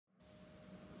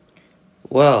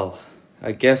Well,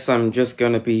 I guess I'm just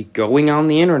gonna be going on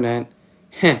the internet,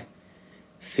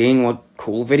 seeing what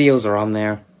cool videos are on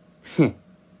there.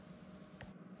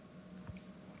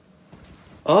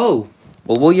 Oh,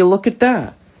 well, will you look at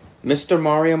that? Mr.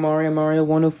 Mario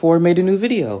 104 made a new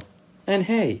video. And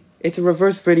hey, it's a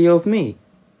reverse video of me.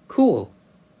 Cool.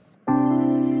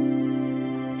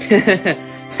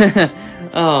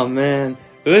 Oh man,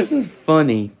 this is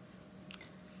funny.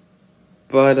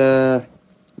 But,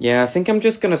 yeah, I think I'm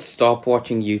just gonna stop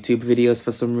watching YouTube videos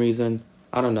for some reason.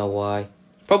 I don't know why.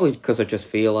 Probably because I just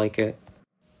feel like it.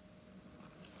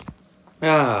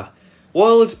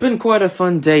 Well, it's been quite a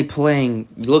fun day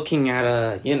looking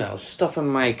at, stuff on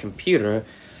my computer.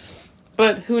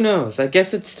 But who knows, I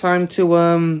guess it's time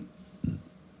to,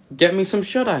 get me some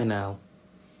shut-eye now.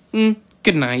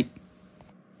 Good night.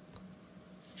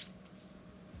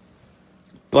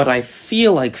 But I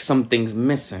feel like something's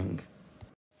missing.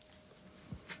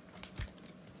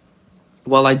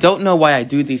 Well, I don't know why I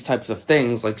do these types of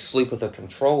things, like sleep with a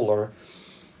controller.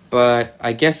 But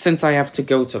I guess since I have to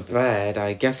go to bed,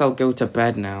 I guess I'll go to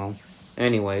bed now.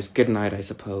 Anyways, good night, I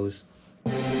suppose.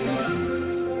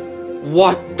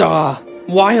 What the?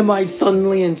 Why am I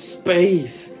suddenly in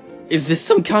space? Is this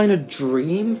some kind of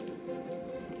dream?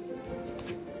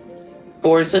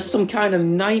 Or is this some kind of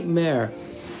nightmare?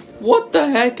 What the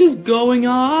heck is going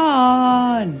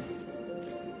on?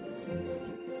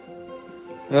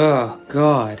 Oh,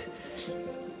 God.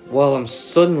 Well, I'm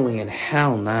suddenly in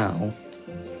hell now.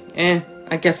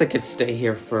 I guess I could stay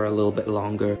here for a little bit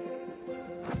longer.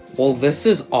 Well, this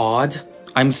is odd.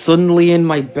 I'm suddenly in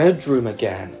my bedroom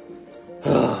again.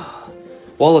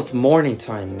 Well, it's morning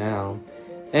time now.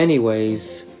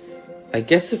 Anyways, I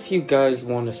guess if you guys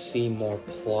want to see more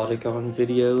Plotagon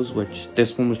videos, which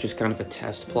this one was just kind of a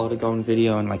test Plotagon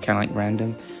video and kind of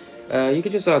random, you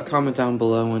could just comment down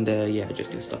below and yeah,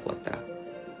 just do stuff like that.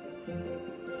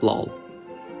 Lol.